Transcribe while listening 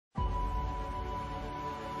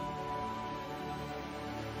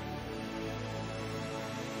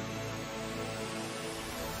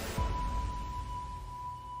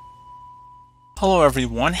Hello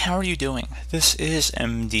everyone, how are you doing? This is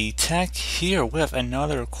MD Tech here with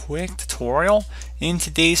another quick tutorial. In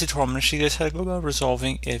today's tutorial, I'm going to show you guys how to go about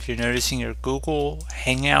resolving if you're noticing your Google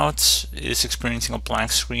Hangouts is experiencing a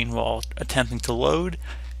blank screen while attempting to load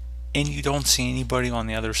and you don't see anybody on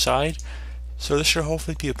the other side. So this should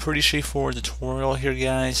hopefully be a pretty straightforward tutorial here,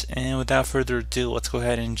 guys, and without further ado, let's go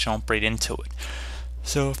ahead and jump right into it.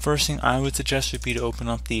 So first thing I would suggest would be to open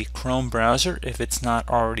up the Chrome browser if it's not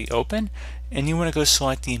already open, and you want to go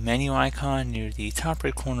select the menu icon near the top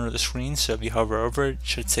right corner of the screen. So if you hover over it, it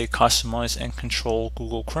should say Customize and Control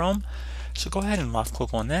Google Chrome. So go ahead and left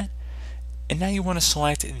click on that, and now you want to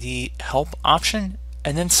select the Help option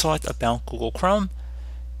and then select About Google Chrome.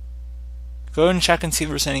 Go ahead and check and see if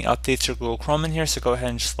there's any updates for Google Chrome in here, so go ahead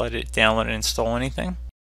and just let it download and install anything.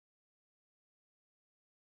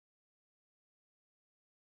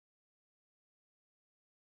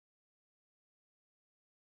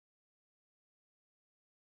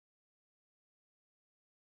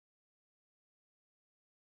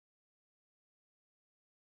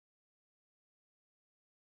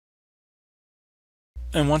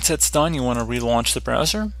 And once that's done, you want to relaunch the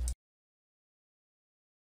browser.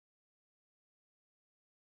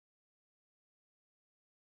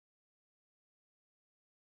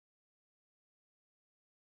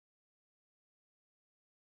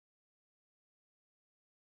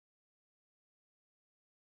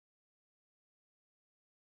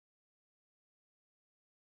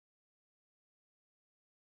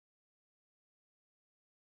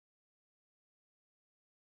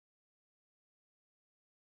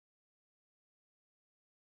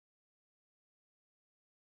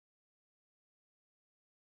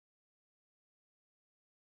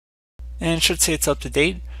 And it should say it's up to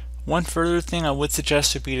date. One further thing I would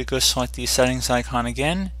suggest would be to go select the settings icon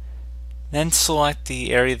again, then select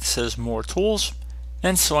the area that says more tools,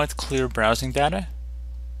 then select clear browsing data.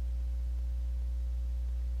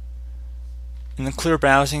 In the clear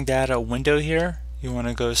browsing data window here, you want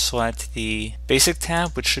to go select the basic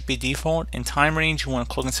tab, which should be default. In time range, you want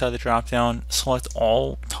to click inside the drop down, select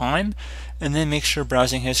all time, and then make sure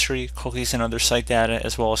browsing history, cookies, and other site data,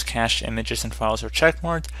 as well as cached images and files are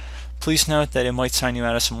checkmarked. Please note that it might sign you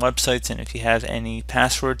out of some websites, and if you have any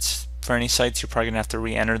passwords for any sites, you're probably going to have to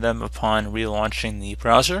re-enter them upon relaunching the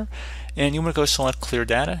browser. And you want to go select clear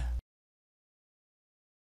data.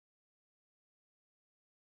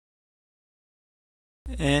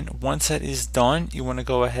 And once that is done, you want to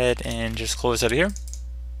go ahead and just close out of here.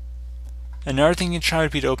 Another thing you try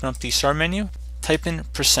would be to open up the start menu, type in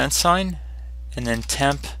 %, and then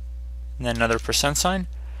temp, and then another %.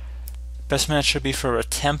 Best match should be for a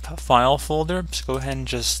temp file folder, so go ahead and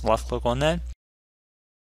just left click on that.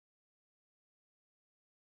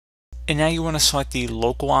 And now you want to select the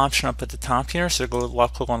local option up at the top here, so go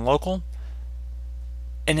left click on local.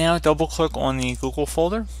 And now double click on the Google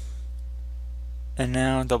folder. And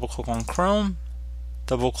now double click on Chrome,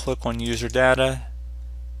 double click on user data,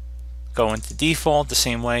 go into default the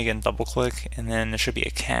same way, again double click, and then there should be a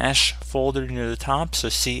cache folder near the top, so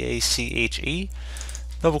CACHE.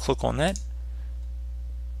 Double click on that.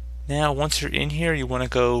 Now once you're in here, you want to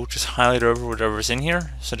go just highlight over whatever's in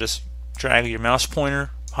here, so just drag your mouse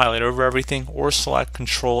pointer, highlight over everything, or select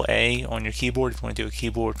Control A on your keyboard if you want to do a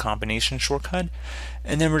keyboard combination shortcut.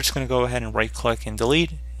 And then we're just going to go ahead and right click and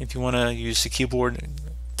delete. If you want to use the keyboard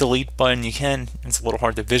delete button, you can. It's a little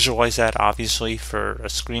hard to visualize that obviously for a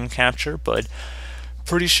screen capture, but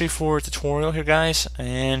pretty straightforward tutorial here, guys.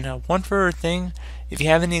 And one further thing, if you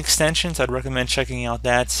have any extensions, I'd recommend checking out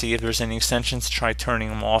that, see if there's any extensions, try turning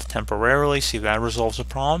them off temporarily, see if that resolves the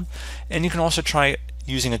problem. And you can also try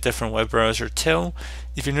using a different web browser too.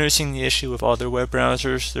 If you're noticing the issue with other web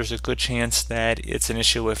browsers, there's a good chance that it's an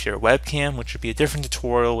issue with your webcam, which would be a different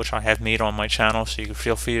tutorial which I have made on my channel, so you can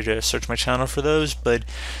feel free to search my channel for those. But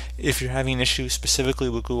if you're having an issue specifically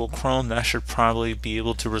with Google Chrome, that should probably be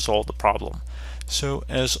able to resolve the problem. So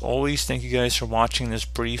as always, thank you guys for watching this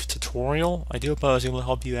brief tutorial. I do hope I was able to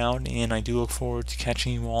help you out, and I do look forward to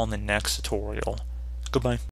catching you all in the next tutorial. Goodbye.